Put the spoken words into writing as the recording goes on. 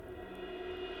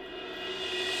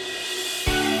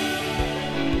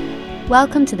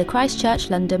Welcome to the Christchurch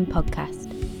London podcast.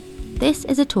 This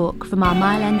is a talk from our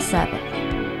Mile End service.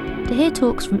 To hear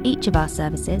talks from each of our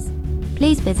services,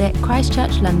 please visit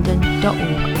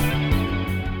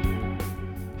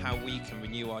christchurchlondon.org. How we can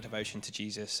renew our devotion to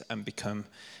Jesus and become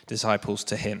disciples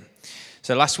to him.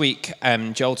 So last week,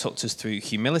 Joel talked us through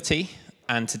humility,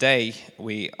 and today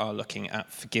we are looking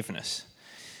at forgiveness.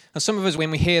 Now, some of us, when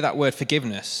we hear that word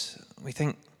forgiveness, we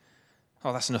think,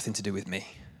 oh, that's nothing to do with me.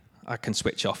 I can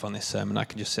switch off on this sermon. I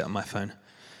can just sit on my phone.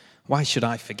 Why should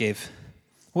I forgive?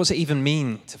 What does it even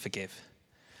mean to forgive?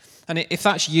 And if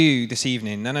that's you this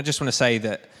evening, then I just want to say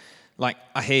that, I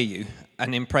hear you.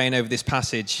 And in praying over this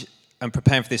passage and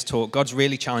preparing for this talk, God's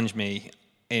really challenged me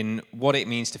in what it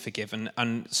means to forgive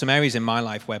and some areas in my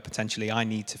life where potentially I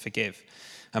need to forgive.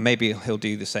 And maybe he'll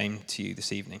do the same to you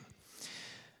this evening.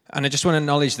 And I just want to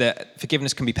acknowledge that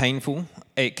forgiveness can be painful.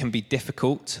 It can be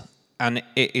difficult. And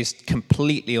it is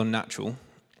completely unnatural,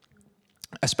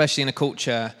 especially in a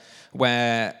culture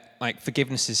where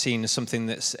forgiveness is seen as something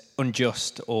that's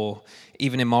unjust or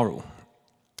even immoral.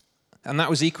 And that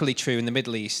was equally true in the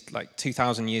Middle East,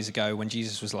 2,000 years ago when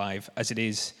Jesus was alive, as it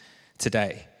is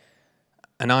today.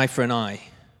 An eye for an eye,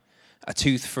 a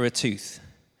tooth for a tooth.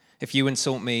 If you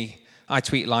insult me, I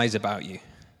tweet lies about you.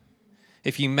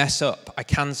 If you mess up, I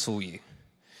cancel you.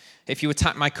 If you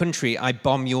attack my country, I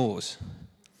bomb yours.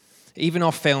 Even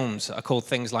our films are called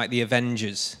things like The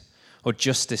Avengers or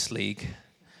Justice League,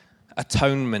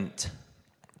 Atonement.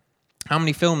 How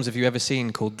many films have you ever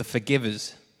seen called The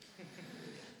Forgivers?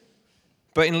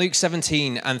 But in Luke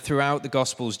 17 and throughout the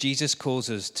Gospels, Jesus calls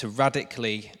us to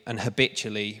radically and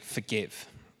habitually forgive.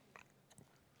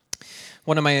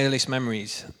 One of my earliest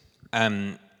memories,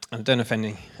 I don't know if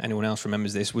anyone else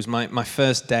remembers this, was my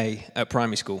first day at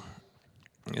primary school.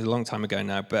 It was a long time ago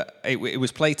now, but it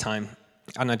was playtime.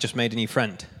 And I just made a new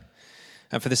friend.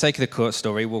 And for the sake of the court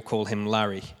story, we'll call him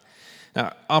Larry.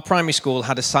 Now, our primary school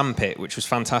had a sandpit, which was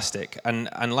fantastic. And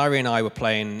Larry and I were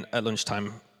playing at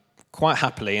lunchtime quite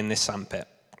happily in this sandpit.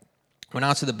 When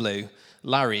out of the blue,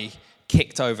 Larry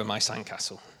kicked over my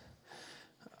sandcastle.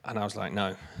 And I was like,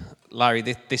 no, Larry,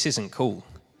 this isn't cool.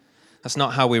 That's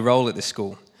not how we roll at this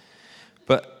school.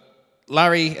 But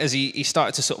Larry, as he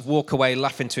started to sort of walk away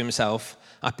laughing to himself,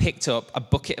 I picked up a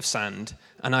bucket of sand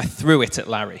and I threw it at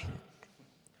Larry.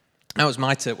 That was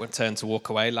my turn to walk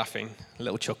away laughing, a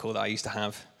little chuckle that I used to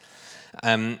have.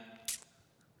 And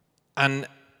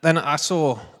then I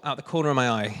saw out the corner of my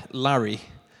eye, Larry,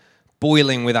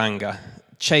 boiling with anger,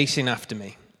 chasing after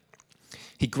me.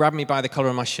 He grabbed me by the collar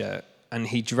of my shirt and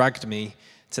he dragged me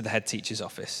to the head teacher's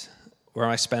office, where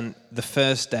I spent the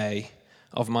first day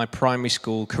of my primary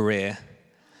school career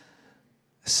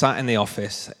sat in the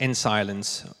office in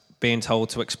silence, being told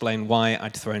to explain why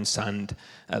I'd thrown sand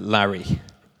at Larry.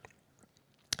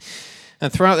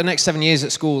 And throughout the next 7 years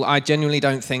at school, I genuinely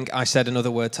don't think I said another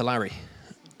word to Larry.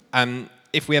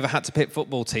 If we ever had to pick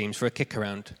football teams for a kick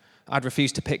around, I'd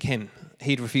refuse to pick him.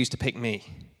 He'd refuse to pick me.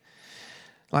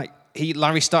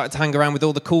 Larry started to hang around with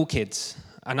all the cool kids,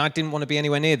 and I didn't want to be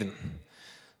anywhere near them.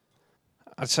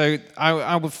 So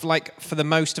I was for the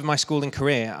most of my schooling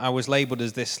career, I was labelled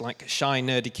as this shy,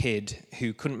 nerdy kid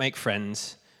who couldn't make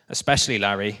friends, especially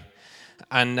Larry,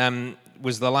 and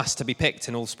was the last to be picked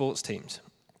in all sports teams.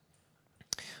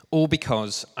 All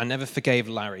because I never forgave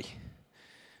Larry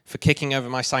for kicking over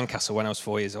my sandcastle when I was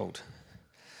 4 years old.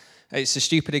 It's a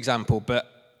stupid example,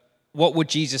 but what would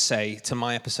Jesus say to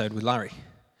my episode with Larry?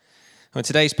 Well, in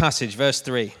today's passage, verse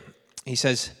 3, he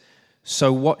says,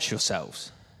 "So watch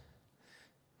yourselves."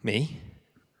 Me?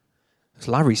 It's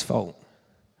Larry's fault.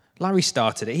 Larry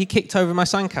started it. He kicked over my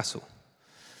sandcastle.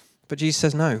 But Jesus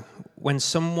says, no. When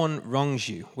someone wrongs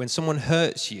you, when someone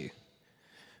hurts you,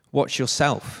 watch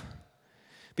yourself.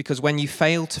 Because when you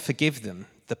fail to forgive them,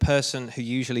 the person who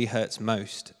usually hurts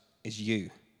most is you.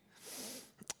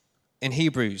 In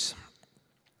Hebrews,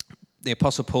 the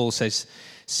Apostle Paul says,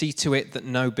 "See to it that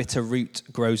no bitter root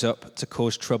grows up to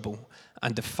cause trouble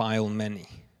and defile many."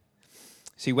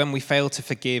 See, when we fail to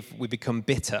forgive, we become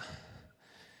bitter.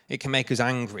 It can make us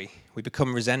angry. We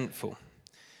become resentful.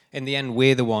 In the end,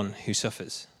 we're the one who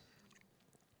suffers.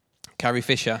 Carrie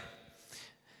Fisher,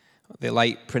 the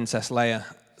late Princess Leia,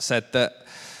 said that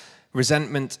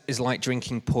resentment is like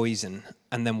drinking poison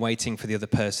and then waiting for the other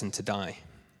person to die.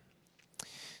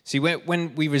 See,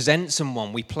 when we resent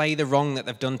someone, we play the wrong that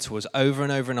they've done to us over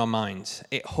and over in our minds.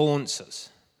 It haunts us.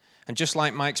 And just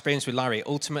like my experience with Larry,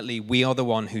 ultimately, we are the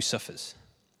one who suffers.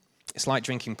 It's like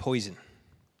drinking poison.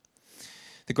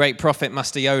 The great prophet,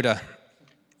 Master Yoda,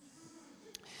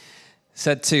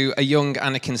 said to a young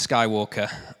Anakin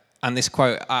Skywalker, And this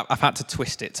quote, I've had to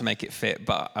twist it to make it fit,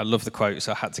 but I love the quote,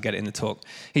 so I had to get it in the talk.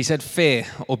 He said, fear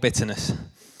or bitterness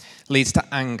leads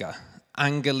to anger.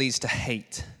 Anger leads to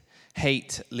hate.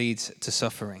 Hate leads to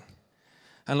suffering.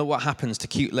 And look what happens to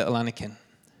cute little Anakin.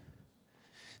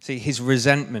 See, his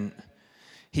resentment,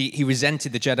 he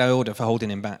resented the Jedi Order for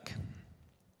holding him back.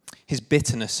 His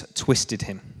bitterness twisted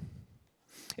him.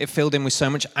 It filled him with so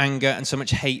much anger and so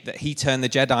much hate that he turned the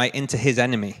Jedi into his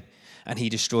enemy, and he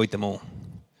destroyed them all.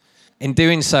 In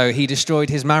doing so, he destroyed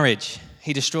his marriage,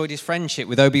 he destroyed his friendship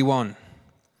with Obi-Wan,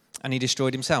 and he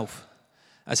destroyed himself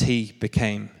as he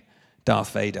became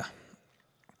Darth Vader.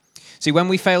 See, when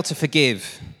we fail to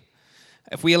forgive,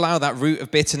 if we allow that root of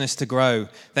bitterness to grow,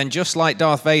 then just like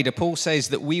Darth Vader, Paul says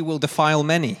that we will defile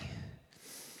many.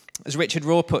 As Richard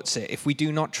Rohr puts it, if we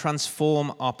do not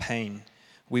transform our pain,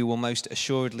 we will most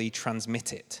assuredly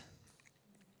transmit it.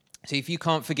 See, if you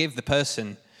can't forgive the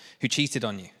person who cheated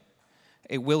on you,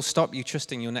 it will stop you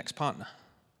trusting your next partner.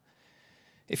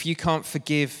 If you can't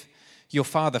forgive your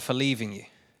father for leaving you,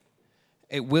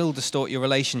 it will distort your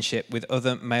relationship with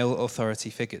other male authority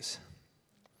figures.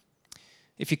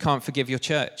 If you can't forgive your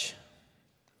church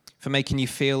for making you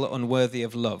feel unworthy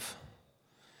of love,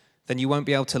 then you won't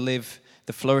be able to live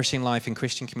the flourishing life in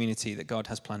Christian community that God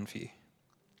has planned for you.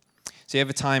 See,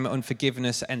 over time,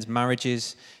 unforgiveness ends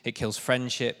marriages, it kills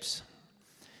friendships,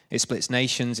 it splits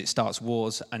nations, it starts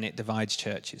wars, and it divides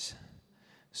churches.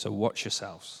 So watch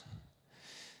yourselves.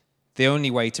 The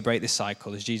only way to break this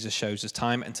cycle, as Jesus shows us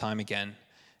time and time again,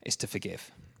 is to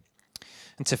forgive.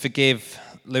 And to forgive,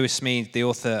 Lewis Smead, the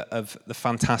author of the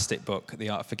fantastic book, The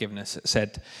Art of Forgiveness,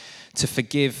 said, to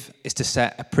forgive is to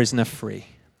set a prisoner free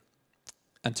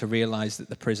and to realize that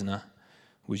the prisoner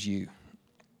was you.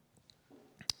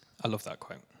 I love that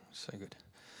quote. So good.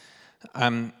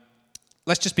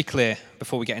 Let's just be clear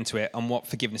before we get into it on what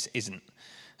forgiveness isn't.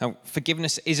 Now,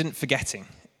 forgiveness isn't forgetting.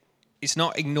 It's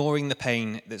not ignoring the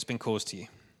pain that's been caused to you.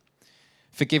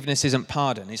 Forgiveness isn't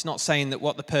pardon. It's not saying that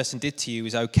what the person did to you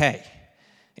is okay.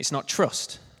 It's not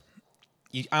trust.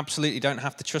 You absolutely don't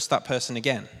have to trust that person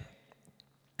again.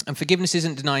 And forgiveness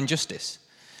isn't denying justice.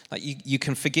 Like you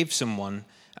can forgive someone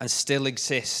and still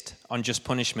exist on just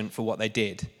punishment for what they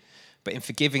did. But in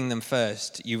forgiving them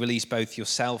first, you release both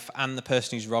yourself and the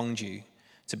person who's wronged you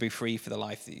to be free for the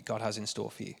life that God has in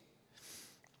store for you.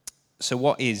 So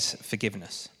what is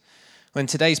forgiveness? Well, in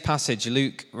today's passage,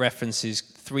 Luke references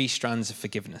 3 strands of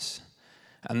forgiveness.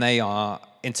 And they are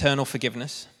internal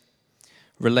forgiveness,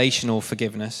 relational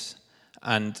forgiveness,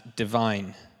 and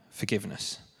divine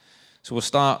forgiveness. So we'll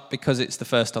start, because it's the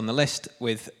first on the list,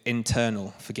 with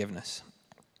internal forgiveness.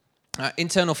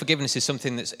 Internal forgiveness is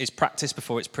something that is practiced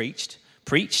before it's preached.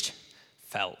 Preached?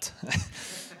 Felt.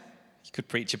 You could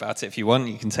preach about it if you want.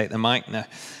 You can take the mic. No.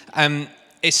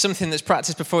 It's something that's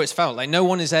practiced before it's felt. Like, no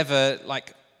one has ever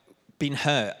been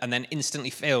hurt and then instantly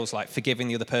feels like forgiving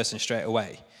the other person straight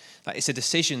away. Like, it's a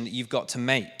decision that you've got to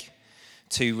make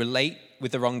to relate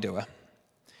with the wrongdoer,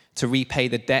 to repay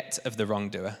the debt of the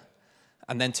wrongdoer,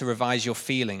 and then to revise your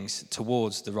feelings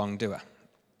towards the wrongdoer.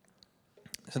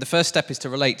 So the first step is to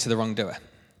relate to the wrongdoer.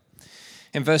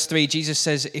 In verse 3, Jesus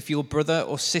says, if your brother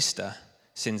or sister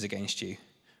sins against you,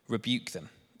 rebuke them,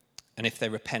 and if they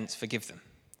repent, forgive them.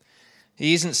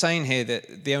 He isn't saying here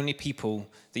that the only people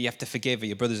that you have to forgive are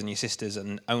your brothers and your sisters,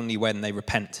 and only when they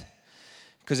repent.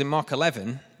 Because in Mark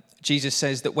 11, Jesus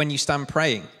says that when you stand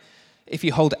praying, if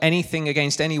you hold anything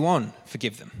against anyone,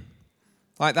 forgive them.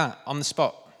 Like that, on the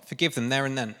spot. Forgive them there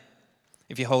and then.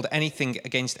 If you hold anything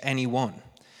against anyone.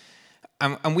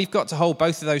 And we've got to hold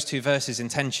both of those 2 verses in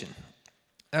tension.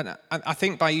 And I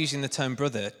think by using the term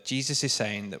brother, Jesus is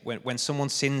saying that when someone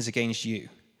sins against you,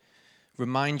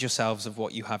 remind yourselves of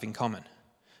what you have in common.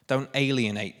 Don't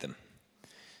alienate them.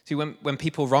 See, when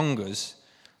people wrong us,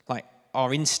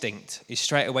 our instinct is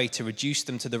straight away to reduce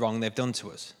them to the wrong they've done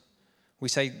to us. We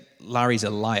say, Larry's a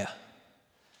liar.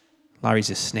 Larry's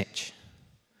a snitch.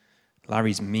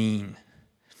 Larry's mean.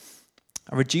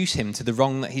 I reduce him to the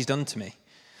wrong that he's done to me.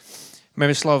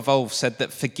 Miroslav Volf said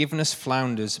that forgiveness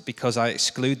flounders because I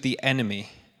exclude the enemy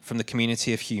from the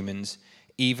community of humans,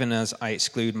 even as I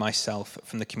exclude myself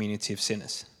from the community of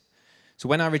sinners. So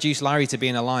when I reduce Larry to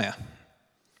being a liar,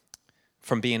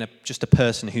 from being just a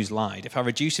person who's lied, if I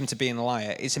reduce him to being a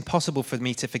liar, it's impossible for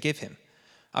me to forgive him.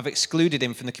 I've excluded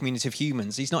him from the community of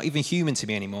humans. He's not even human to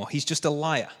me anymore. He's just a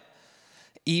liar.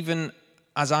 Even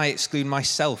as I exclude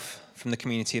myself from the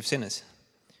community of sinners.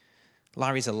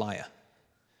 Larry's a liar.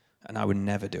 And I would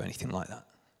never do anything like that.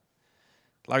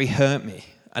 Larry hurt me,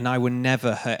 and I would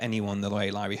never hurt anyone the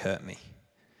way Larry hurt me.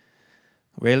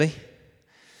 Really?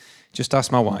 Just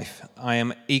ask my wife. I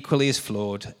am equally as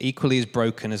flawed, equally as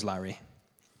broken as Larry.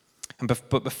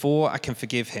 But before I can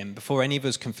forgive him, before any of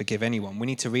us can forgive anyone, we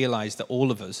need to realize that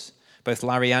all of us, both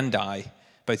Larry and I,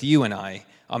 both you and I,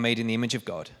 are made in the image of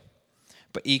God.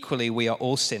 But equally, we are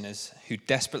all sinners who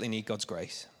desperately need God's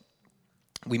grace.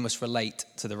 We must relate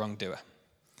to the wrongdoer.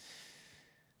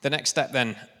 The next step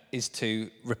then is to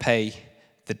repay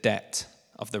the debt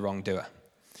of the wrongdoer.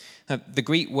 Now, the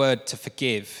Greek word to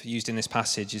forgive used in this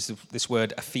passage is this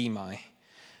word aphemi.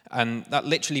 And that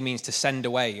literally means to send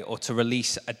away or to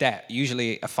release a debt,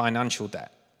 usually a financial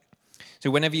debt. So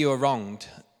whenever you are wronged,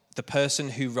 the person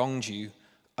who wronged you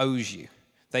owes you.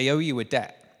 They owe you a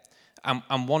debt,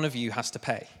 and one of you has to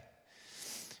pay.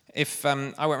 If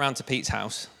I went round to Pete's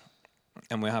house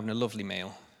and we're having a lovely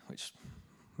meal, which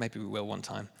maybe we will one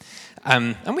time,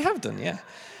 and we have done, yeah.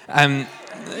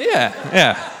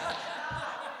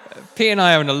 Pete and I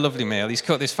are having a lovely meal. He's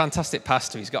cooked this fantastic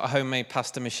pasta. He's got a homemade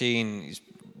pasta machine. He's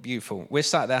beautiful. We're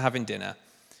sat there having dinner,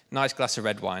 nice glass of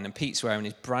red wine, and Pete's wearing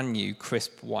his brand new,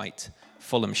 crisp, white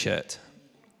Fulham shirt.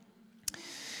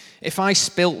 If I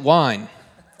spilt wine,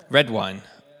 red wine,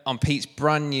 on Pete's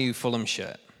brand new Fulham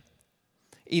shirt,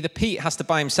 either Pete has to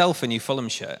buy himself a new Fulham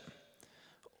shirt,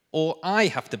 or I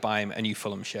have to buy him a new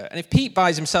Fulham shirt. And if Pete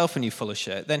buys himself a new Fulham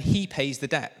shirt, then he pays the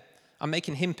debt. I'm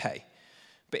making him pay.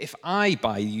 But if I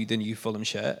buy you the new Fulham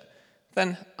shirt,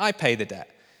 then I pay the debt.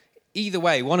 Either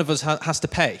way, one of us has to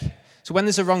pay. So when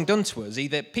there's a wrong done to us,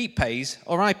 either Pete pays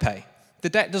or I pay. The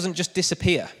debt doesn't just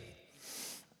disappear.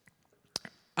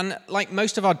 And like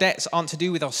most of our debts aren't to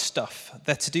do with our stuff,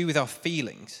 they're to do with our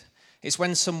feelings. It's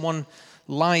when someone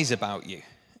lies about you.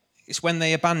 It's when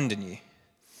they abandon you.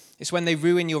 It's when they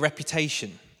ruin your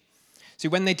reputation. So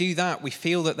when they do that, we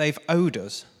feel that they've owed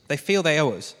us. They feel they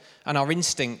owe us. And our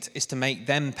instinct is to make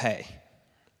them pay.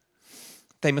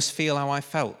 They must feel how I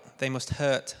felt. They must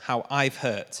hurt how I've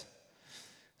hurt.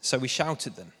 So we shout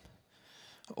at them.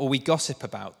 Or we gossip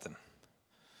about them.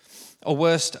 Or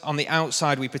worst, on the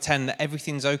outside we pretend that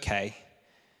everything's okay.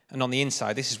 And on the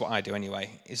inside, this is what I do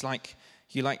anyway, is like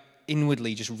you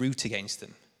inwardly just root against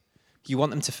them. You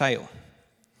want them to fail.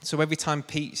 So every time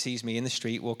Pete sees me in the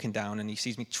street walking down and he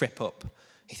sees me trip up,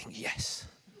 he thinks, yes.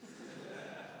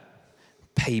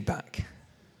 Payback.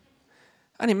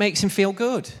 And it makes him feel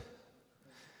good.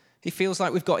 He feels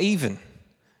like we've got even.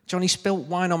 Jonny spilt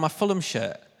wine on my Fulham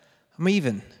shirt. I'm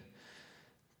even.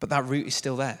 But that root is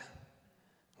still there.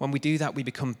 When we do that, we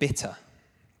become bitter.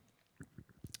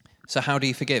 So how do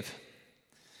you forgive?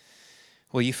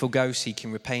 Well, you forgo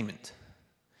seeking repayment.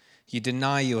 You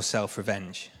deny yourself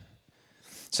revenge.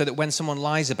 So that when someone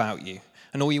lies about you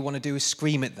and all you want to do is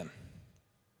scream at them,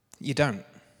 you don't.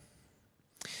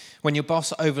 When your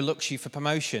boss overlooks you for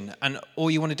promotion and all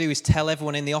you want to do is tell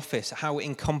everyone in the office how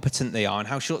incompetent they are and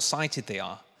how short-sighted they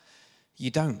are,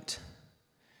 you don't.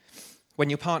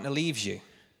 When your partner leaves you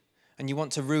and you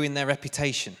want to ruin their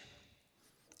reputation,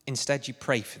 instead you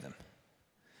pray for them.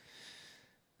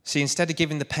 See, instead of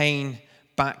giving the pain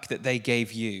back that they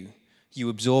gave you, you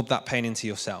absorb that pain into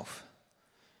yourself.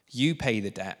 You pay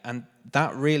the debt, and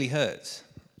that really hurts.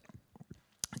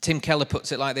 Tim Keller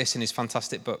puts it like this in his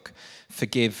fantastic book,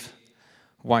 Forgive,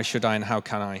 Why Should I and How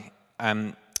Can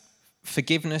I?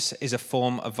 Forgiveness is a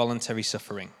form of voluntary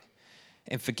suffering.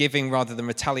 In forgiving rather than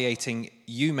retaliating,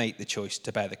 you make the choice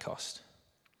to bear the cost.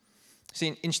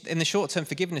 See, in the short term,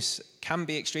 forgiveness can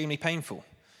be extremely painful.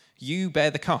 You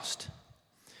bear the cost.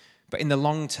 But in the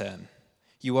long term,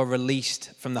 you are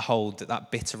released from the hold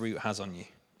that bitter root has on you.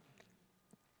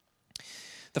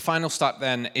 The final step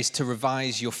then is to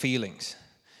revise your feelings,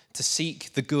 to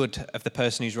seek the good of the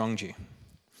person who's wronged you.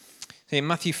 See, in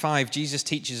Matthew 5, Jesus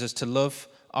teaches us to love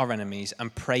our enemies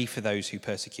and pray for those who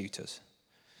persecute us.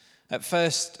 At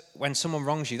first, when someone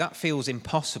wrongs you, that feels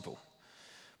impossible.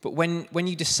 But when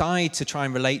you decide to try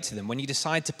and relate to them, when you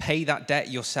decide to pay that debt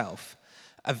yourself,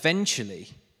 eventually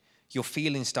your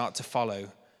feelings start to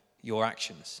follow your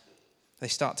actions. They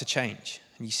start to change,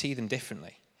 and you see them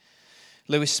differently.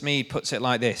 Lewis Smead puts it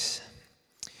like this.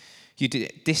 You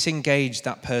disengage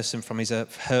that person from his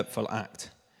hurtful act.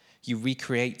 You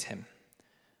recreate him.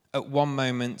 At one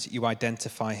moment, you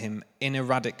identify him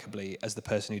ineradicably as the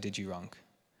person who did you wrong.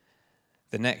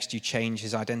 The next, you change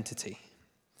his identity.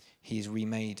 He is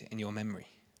remade in your memory.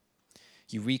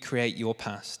 You recreate your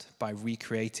past by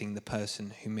recreating the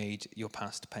person who made your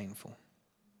past painful.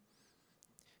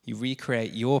 You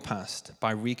recreate your past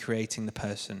by recreating the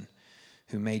person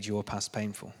who made your past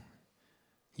painful.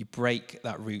 You break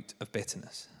that root of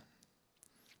bitterness.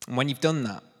 And when you've done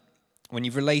that, when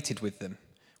you've related with them,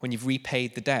 when you've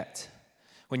repaid the debt,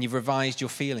 when you've revised your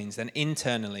feelings, then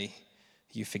internally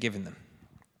you've forgiven them.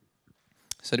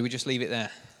 So do we just leave it there?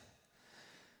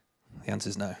 The answer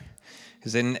is no.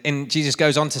 Because in Jesus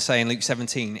goes on to say in Luke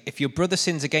 17, if your brother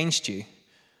sins against you,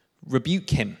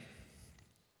 rebuke him.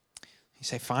 You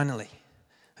say, finally,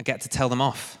 I get to tell them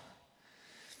off.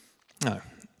 No,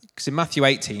 because in Matthew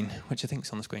 18, which I think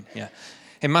is on the screen, yeah.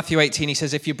 In Matthew 18, he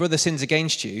says, if your brother sins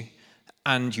against you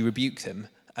and you rebuke them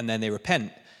and then they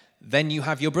repent, then you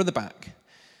have your brother back.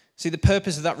 See, the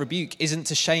purpose of that rebuke isn't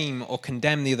to shame or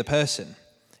condemn the other person.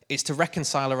 It's to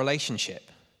reconcile a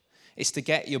relationship. It's to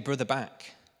get your brother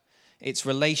back. It's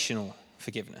relational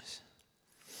forgiveness.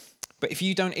 But if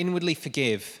you don't inwardly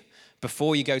forgive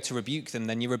before you go to rebuke them,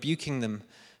 then you're rebuking them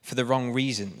for the wrong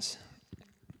reasons.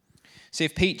 See,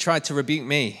 if Pete tried to rebuke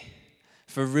me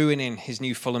for ruining his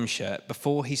new Fulham shirt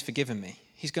before he's forgiven me,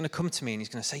 he's going to come to me and he's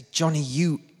going to say, Jonny,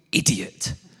 you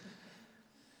idiot.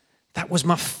 That was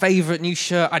my favourite new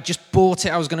shirt. I just bought it.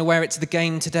 I was going to wear it to the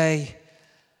game today.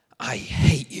 I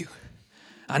hate you.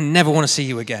 I never want to see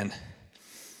you again.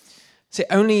 See,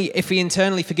 only if he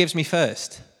internally forgives me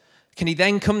first can he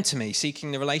then come to me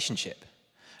seeking the relationship.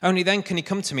 Only then can he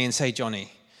come to me and say,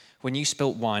 Jonny, when you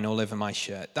spilt wine all over my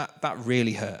shirt, that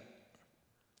really hurt.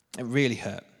 It really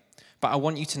hurt. But I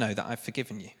want you to know that I've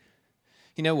forgiven you.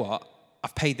 You know what?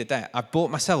 I've paid the debt. I've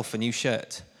bought myself a new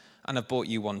shirt, and I've bought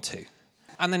you one too.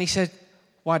 And then he said,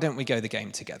 why don't we go the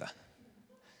game together?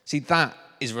 See, that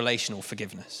is relational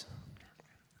forgiveness.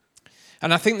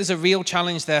 And I think there's a real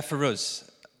challenge there for us.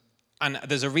 And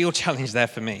there's a real challenge there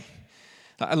for me.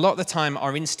 A lot of the time,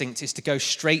 our instinct is to go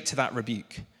straight to that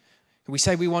rebuke. We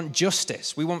say we want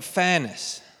justice, we want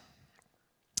fairness.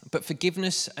 But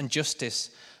forgiveness and justice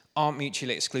aren't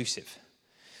mutually exclusive.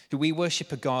 We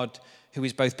worship a God who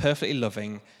is both perfectly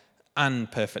loving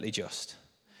and perfectly just.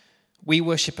 We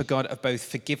worship a God of both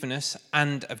forgiveness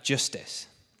and of justice.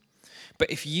 But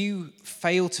if you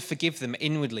fail to forgive them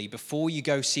inwardly before you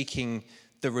go seeking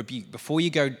the rebuke, before you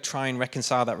go try and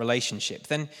reconcile that relationship,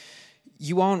 then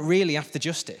you aren't really after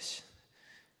justice.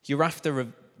 You're after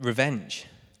revenge.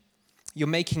 You're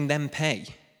making them pay.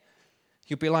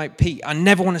 You'll be like, Pete, I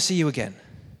never want to see you again.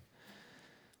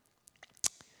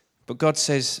 But God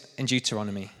says in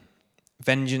Deuteronomy,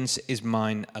 vengeance is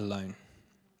mine alone.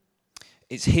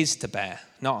 It's his to bear,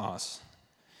 not ours.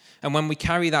 And when we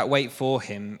carry that weight for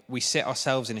him, we sit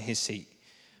ourselves in his seat.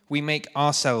 We make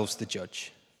ourselves the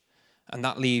judge. And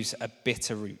that leaves a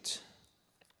bitter root.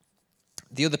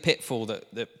 The other pitfall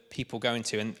that people go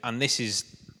into, and this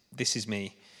is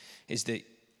me, is that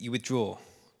you withdraw.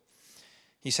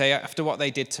 You say, after what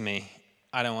they did to me,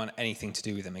 I don't want anything to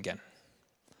do with them again.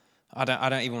 I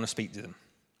don't even want to speak to them.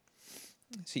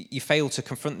 So you fail to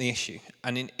confront the issue.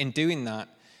 And in doing that,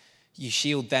 you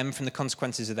shield them from the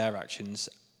consequences of their actions.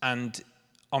 And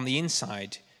on the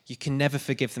inside, you can never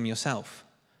forgive them yourself.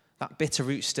 That bitter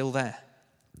root's still there.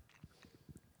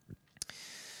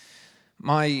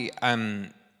 My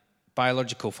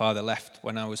biological father left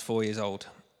when I was 4 years old.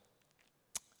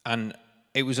 And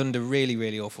it was under really,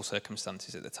 really awful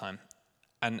circumstances at the time.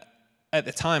 And at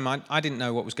the time, I didn't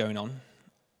know what was going on.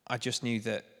 I just knew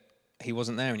that he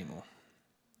wasn't there anymore.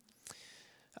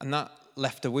 And that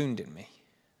left a wound in me.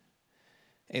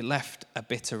 It left a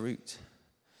bitter root.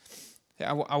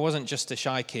 I wasn't just a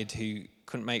shy kid who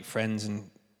couldn't make friends and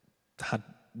had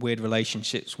weird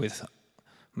relationships with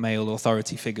male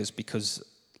authority figures because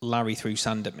Larry threw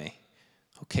sand at me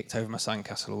or kicked over my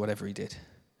sandcastle or whatever he did.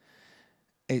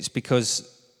 It's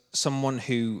because someone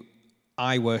who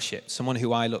I worshipped, someone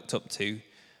who I looked up to,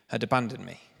 had abandoned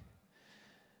me.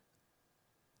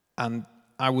 And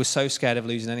I was so scared of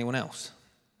losing anyone else.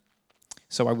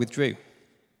 So I withdrew.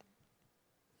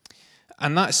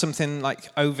 And that's something like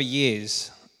over years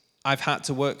I've had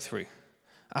to work through.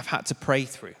 I've had to pray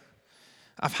through.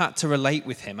 I've had to relate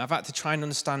with him. I've had to try and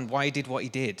understand why he did what he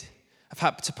did. I've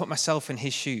had to put myself in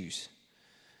his shoes.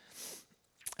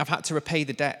 I've had to repay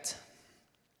the debt.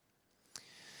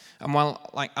 And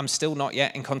while I'm still not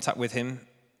yet in contact with him,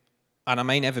 and I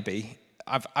may never be,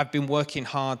 I've been working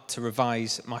hard to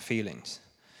revise my feelings.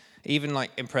 Even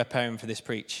in preparing for this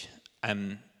preach,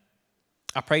 I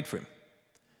prayed for him.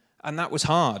 And that was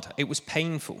hard. It was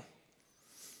painful.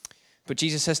 But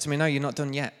Jesus says to me, no, you're not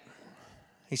done yet.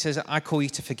 He says, I call you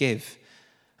to forgive.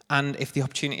 And if the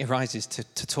opportunity arises,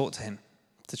 to talk to him,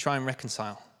 to try and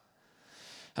reconcile.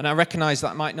 And I recognize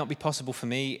that might not be possible for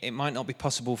me. It might not be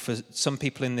possible for some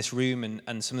people in this room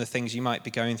and some of the things you might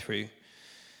be going through.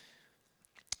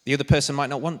 The other person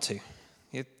might not want to.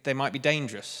 They might be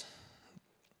dangerous.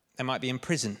 They might be in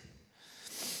prison.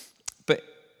 But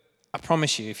I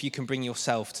promise you, if you can bring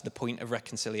yourself to the point of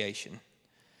reconciliation,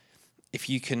 if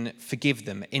you can forgive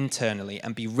them internally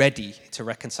and be ready to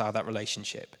reconcile that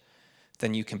relationship,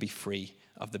 then you can be free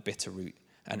of the bitter root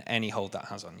and any hold that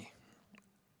has on you.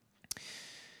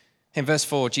 In verse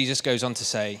 4, Jesus goes on to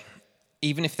say,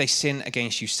 even if they sin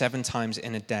against you 7 times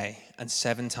in a day and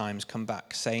 7 times come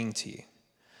back saying to you,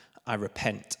 I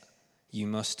repent, you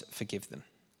must forgive them.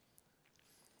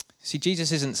 See,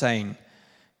 Jesus isn't saying,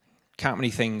 count how many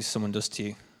things someone does to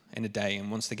you in a day, and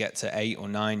once they get to 8 or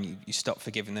 9, you stop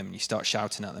forgiving them and you start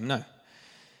shouting at them. No.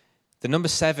 The number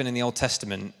 7 in the Old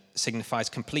Testament signifies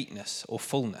completeness or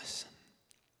fullness.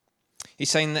 He's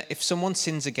saying that if someone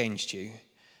sins against you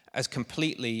as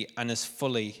completely and as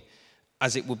fully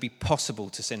as it would be possible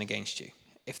to sin against you,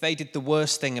 if they did the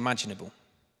worst thing imaginable,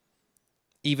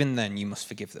 even then you must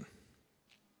forgive them.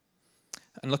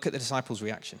 And look at the disciples'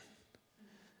 reaction.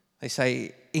 They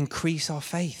say, increase our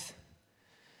faith.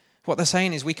 What they're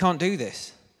saying is, we can't do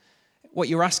this. What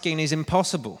you're asking is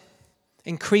impossible.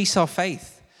 Increase our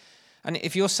faith. And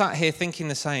if you're sat here thinking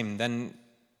the same, then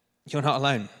you're not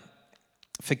alone.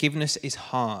 Forgiveness is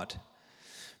hard.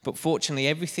 But fortunately,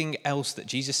 everything else that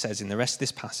Jesus says in the rest of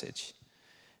this passage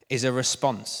is a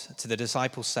response to the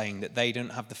disciples saying that they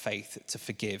don't have the faith to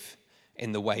forgive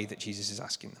in the way that Jesus is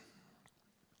asking them.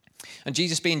 And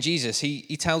Jesus being Jesus,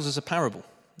 he tells us a parable.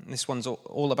 And this one's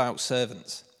all about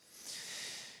servants.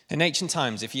 In ancient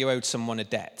times, if you owed someone a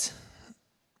debt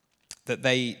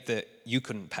that you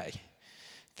couldn't pay,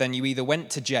 then you either went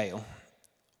to jail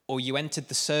or you entered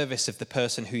the service of the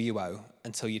person who you owe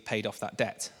until you'd paid off that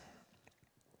debt.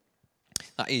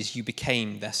 That is, you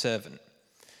became their servant.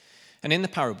 And in the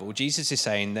parable, Jesus is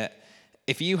saying that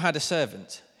if you had a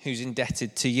servant who's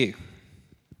indebted to you,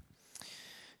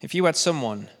 if you had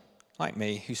someone like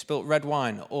me who spilt red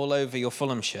wine all over your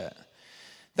Fulham shirt,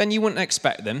 then you wouldn't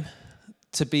expect them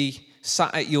to be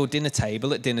sat at your dinner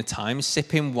table at dinner time,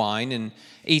 sipping wine and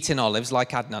eating olives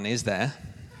like Adnan is there.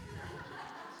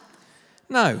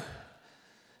 No,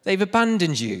 they've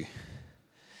abandoned you.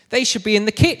 They should be in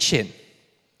the kitchen.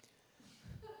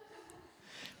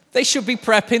 They should be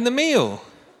prepping the meal.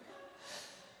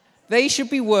 They should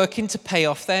be working to pay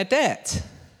off their debt.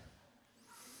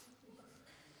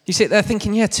 You sit there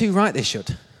thinking, yeah, too right they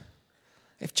should.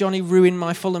 If Johnny ruined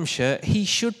my Fulham shirt, he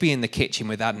should be in the kitchen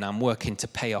with Adnan working to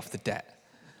pay off the debt.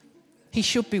 He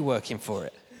should be working for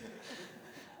it.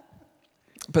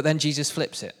 But then Jesus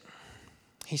flips it.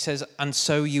 He says, and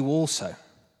so you also,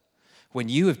 when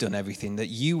you have done everything that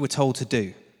you were told to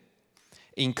do,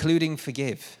 including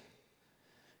forgive,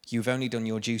 you've only done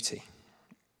your duty.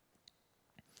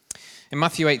 In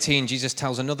Matthew 18, Jesus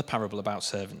tells another parable about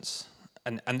servants.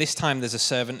 And this time there's a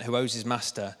servant who owes his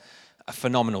master a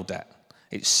phenomenal debt.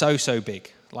 It's so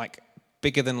big, like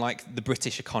bigger than like the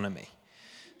British economy.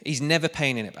 He's never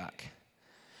paying it back.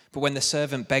 But when the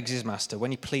servant begs his master,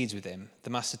 when he pleads with him, the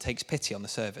master takes pity on the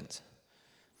servant.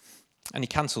 And he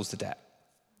cancels the debt.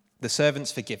 The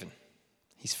servant's forgiven.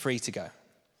 He's free to go.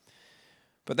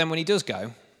 But then when he does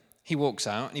go, he walks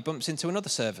out and he bumps into another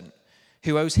servant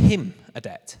who owes him a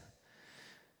debt.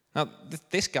 Now,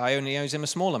 this guy only owes him a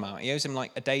small amount. He owes him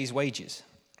like a day's wages.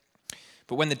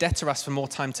 But when the debtor asks for more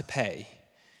time to pay,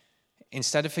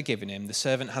 instead of forgiving him, the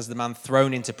servant has the man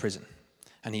thrown into prison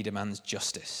and he demands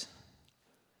justice.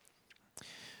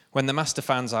 When the master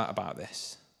finds out about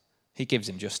this, he gives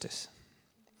him justice.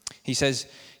 He says,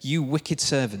 you wicked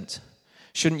servant,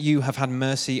 shouldn't you have had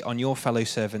mercy on your fellow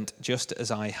servant just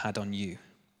as I had on you?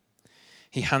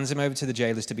 He hands him over to the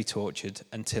jailers to be tortured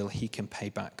until he can pay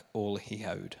back all he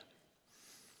owed.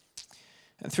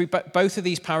 And through both of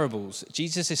these parables,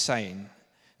 Jesus is saying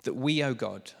that we owe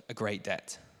God a great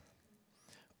debt.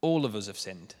 All of us have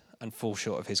sinned and fall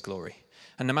short of his glory.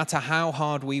 And no matter how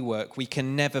hard we work, we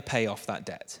can never pay off that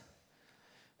debt.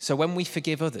 So when we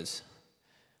forgive others,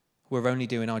 we're only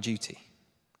doing our duty.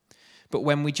 But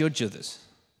when we judge others,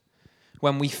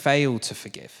 when we fail to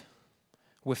forgive,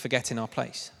 we're forgetting our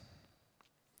place.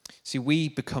 See, we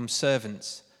become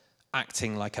servants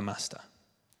acting like a master.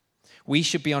 We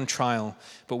should be on trial,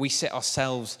 but we sit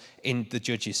ourselves in the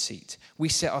judge's seat. We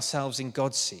sit ourselves in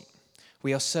God's seat.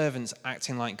 We are servants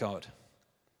acting like God.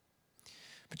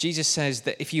 But Jesus says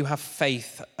that if you have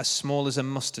faith as small as a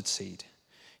mustard seed,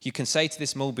 you can say to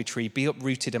this mulberry tree, be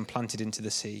uprooted and planted into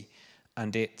the sea,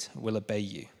 and it will obey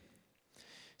you.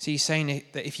 So he's saying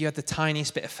that if you had the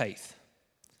tiniest bit of faith,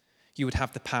 you would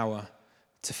have the power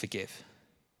to forgive.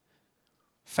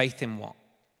 Faith in what?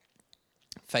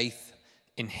 Faith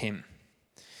in him.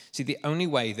 See, the only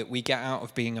way that we get out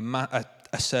of being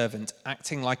a servant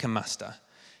acting like a master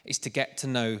is to get to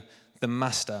know the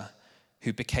master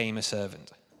who became a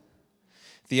servant.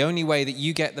 The only way that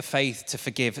you get the faith to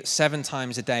forgive 7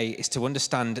 times a day is to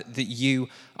understand that you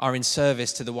are in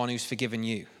service to the one who's forgiven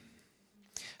you.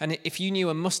 And if you knew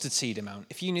a mustard seed amount,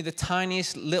 if you knew the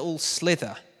tiniest little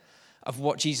slither of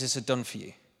what Jesus had done for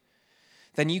you,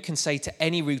 then you can say to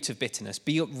any root of bitterness,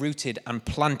 be uprooted and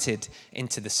planted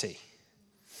into the sea.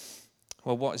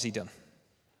 Well, what has he done?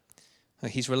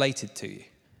 Well, he's related to you.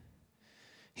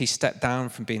 He stepped down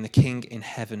from being the king in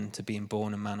heaven to being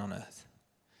born a man on earth.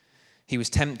 He was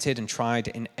tempted and tried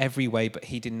in every way, but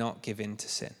he did not give in to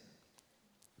sin.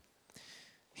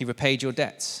 He repaid your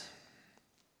debts.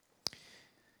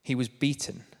 He was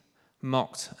beaten,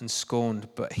 mocked, and scorned,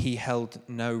 but he held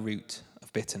no root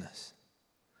of bitterness.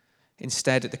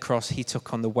 Instead, at the cross, he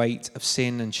took on the weight of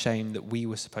sin and shame that we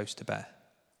were supposed to bear.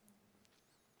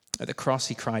 At the cross,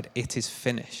 he cried, "It is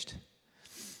finished."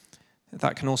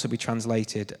 That can also be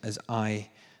translated as, "I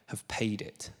have paid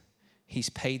it." He's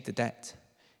paid the debt.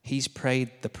 He's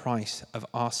paid the price of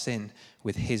our sin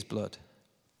with his blood.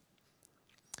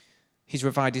 He's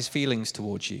revived his feelings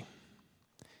towards you.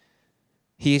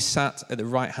 He is sat at the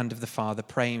right hand of the Father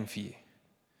praying for you.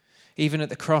 Even at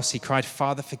the cross, he cried,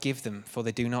 "Father, forgive them, for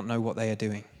they do not know what they are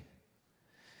doing."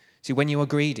 See, when you are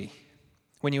greedy,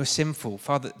 when you are sinful,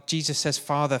 Jesus says,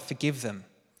 "Father, forgive them,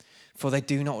 for they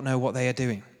do not know what they are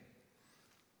doing."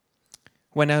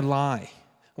 When I lie,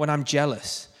 when I'm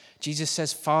jealous, Jesus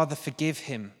says, "Father, forgive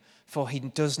him, for he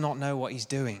does not know what he's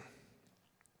doing."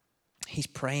 He's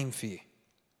praying for you.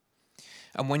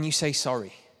 And when you say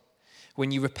sorry,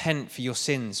 when you repent for your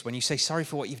sins, when you say sorry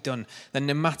for what you've done, then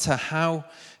no matter how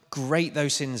great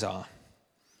those sins are,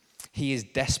 he is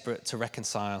desperate to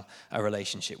reconcile a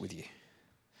relationship with you.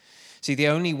 See, the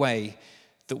only way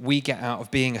that we get out of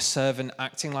being a servant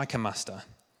acting like a master,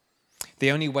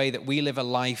 the only way that we live a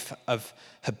life of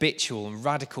habitual and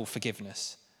radical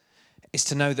forgiveness, is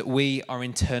to know that we are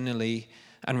internally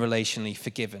and relationally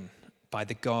forgiven by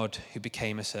the God who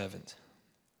became a servant.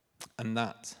 And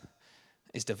that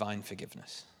is divine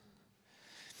forgiveness.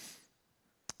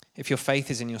 If your faith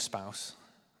is in your spouse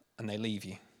and they leave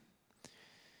you,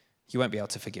 you won't be able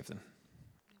to forgive them.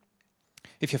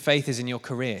 If your faith is in your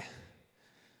career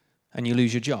and you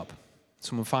lose your job,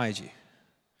 someone fired you,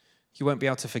 you won't be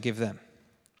able to forgive them.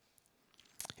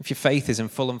 If your faith is in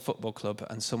Fulham Football Club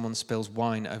and someone spills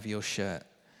wine over your shirt,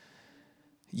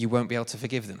 you won't be able to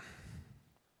forgive them.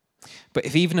 But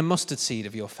if even a mustard seed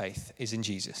of your faith is in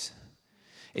Jesus,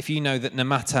 if you know that no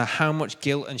matter how much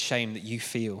guilt and shame that you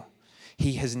feel,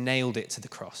 he has nailed it to the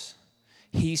cross.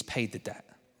 He's paid the debt.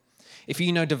 If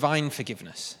you know divine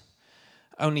forgiveness,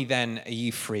 only then are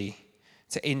you free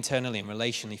to internally and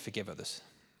relationally forgive others.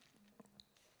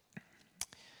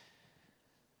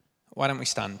 Why don't we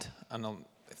stand? And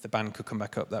if the band could come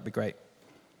back up, that'd be great.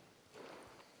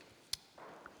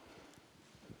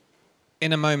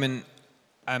 In a moment,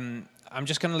 I'm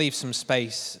just going to leave some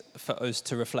space for us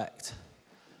to reflect.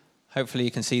 Hopefully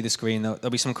you can see the screen. There'll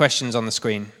be some questions on the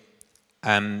screen,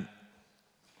 but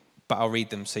I'll read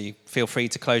them, so you feel free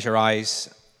to close your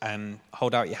eyes and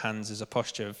hold out your hands as a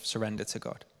posture of surrender to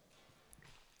God.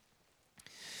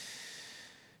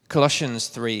 Colossians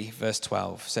 3, verse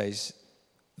 12 says,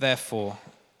 "Therefore,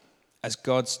 as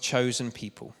God's chosen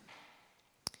people,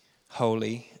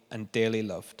 holy and dearly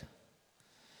loved,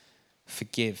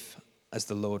 forgive as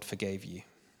the Lord forgave you."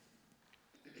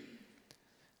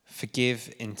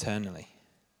 Forgive internally.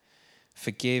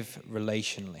 Forgive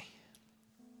relationally.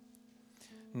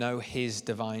 Know his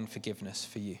divine forgiveness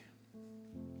for you.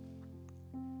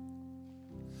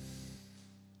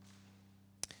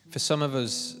 For some of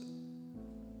us,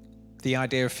 the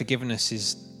idea of forgiveness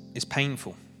is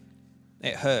painful.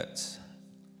 It hurts.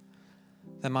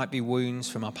 There might be wounds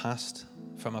from our past,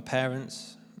 from our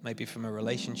parents, maybe from a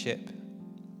relationship,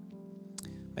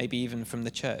 maybe even from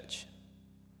the church,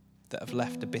 that have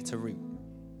left a bitter root.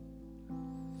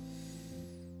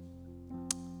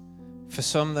 For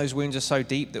some, those wounds are so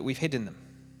deep that we've hidden them.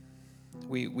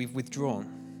 We've withdrawn.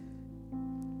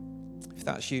 If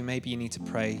that's you, maybe you need to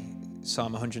pray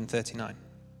Psalm 139.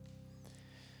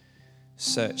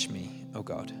 Search me, O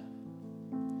God.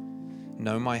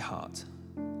 Know my heart.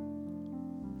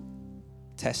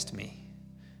 Test me.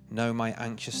 Know my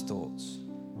anxious thoughts.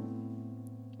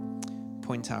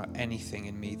 Point out anything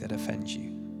in me that offends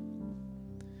you.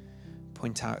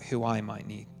 Point out who I might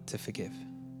need to forgive.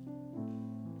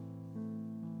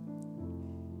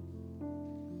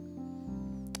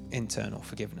 Internal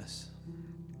forgiveness.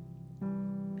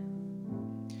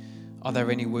 Are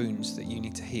there any wounds that you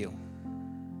need to heal?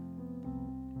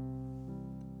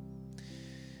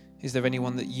 Is there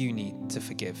anyone that you need to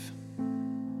forgive?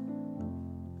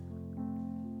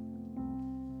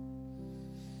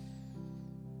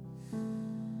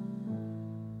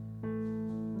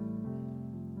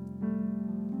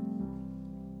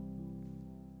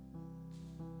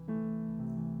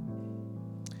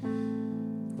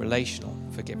 Relational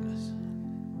forgiveness.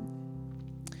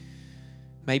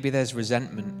 Maybe there's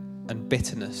resentment and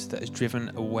bitterness that has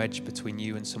driven a wedge between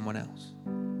you and someone else.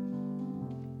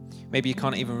 Maybe you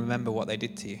can't even remember what they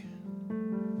did to you.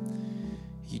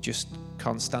 You just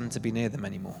can't stand to be near them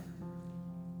anymore.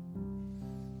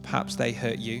 Perhaps they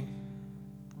hurt you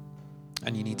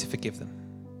and you need to forgive them.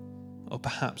 Or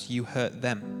perhaps you hurt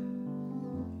them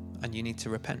and you need to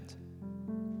repent.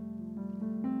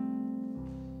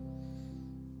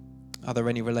 Are there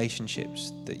any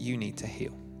relationships that you need to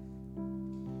heal?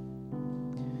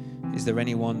 Is there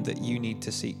anyone that you need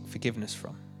to seek forgiveness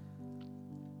from?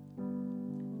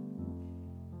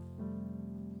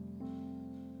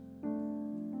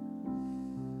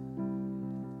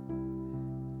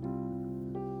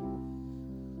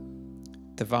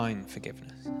 Divine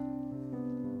forgiveness.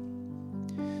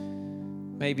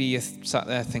 Maybe you sat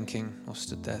there thinking, or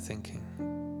stood there thinking,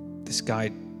 this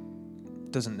guy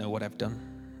doesn't know what I've done.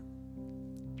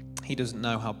 He doesn't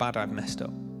know how bad I've messed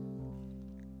up.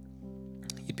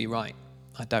 You'd be right,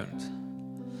 I don't.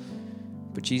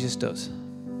 But Jesus does.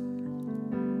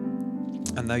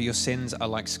 And though your sins are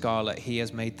like scarlet, he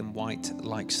has made them white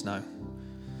like snow.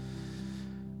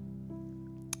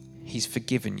 He's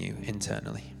forgiven you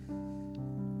internally.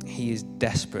 He is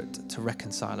desperate to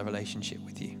reconcile a relationship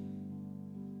with you.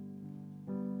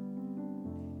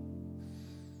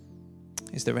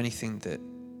 Is there anything that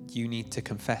you need to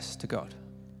confess to God?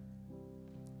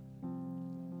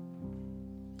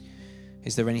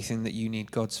 Is there anything that you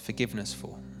need God's forgiveness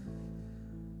for?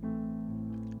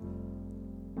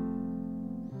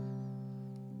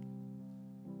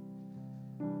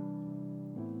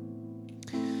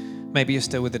 Maybe you're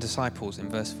still with the disciples in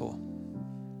verse 4.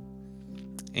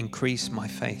 Increase my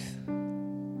faith.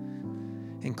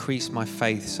 Increase my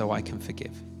faith so I can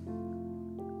forgive.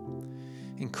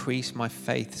 Increase my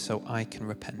faith so I can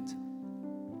repent.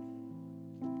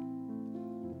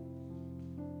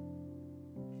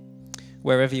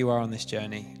 Wherever you are on this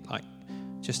journey,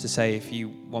 just to say, if you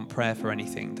want prayer for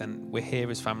anything, then we're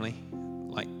here as family.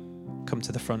 Come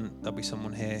to the front. There'll be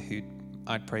someone here who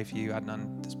I'd pray for you.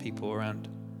 Adnan, there's people around.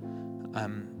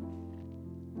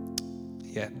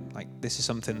 This is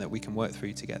something that we can work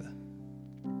through together.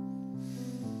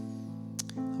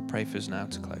 I'll pray for us now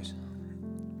to close.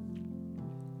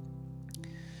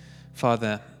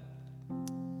 Father,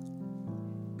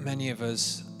 many of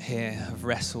us here have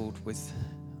wrestled with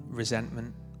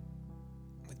resentment,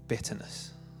 with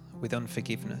bitterness, with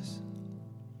unforgiveness.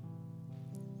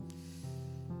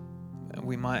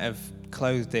 We might have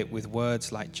clothed it with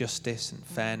words like justice and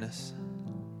fairness.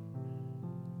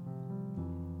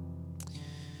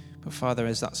 But Father,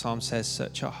 as that psalm says,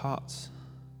 search our hearts.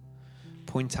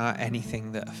 Point out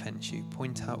anything that offends you.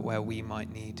 Point out where we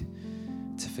might need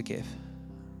to forgive.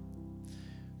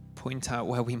 Point out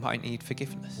where we might need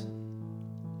forgiveness.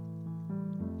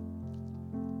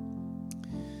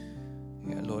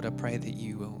 Yeah, Lord, I pray that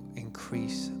you will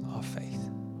increase our faith.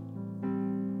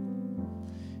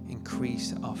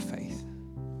 Increase our faith.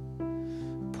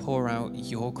 Pour out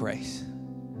your grace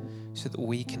so that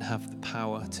we can have the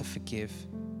power to forgive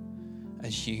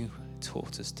as you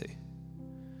taught us to.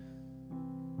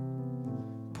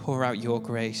 Pour out your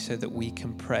grace so that we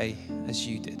can pray as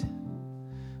you did,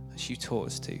 as you taught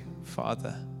us to.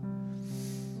 Father,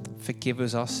 forgive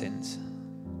us our sins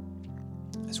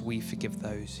as we forgive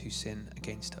those who sin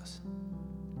against us.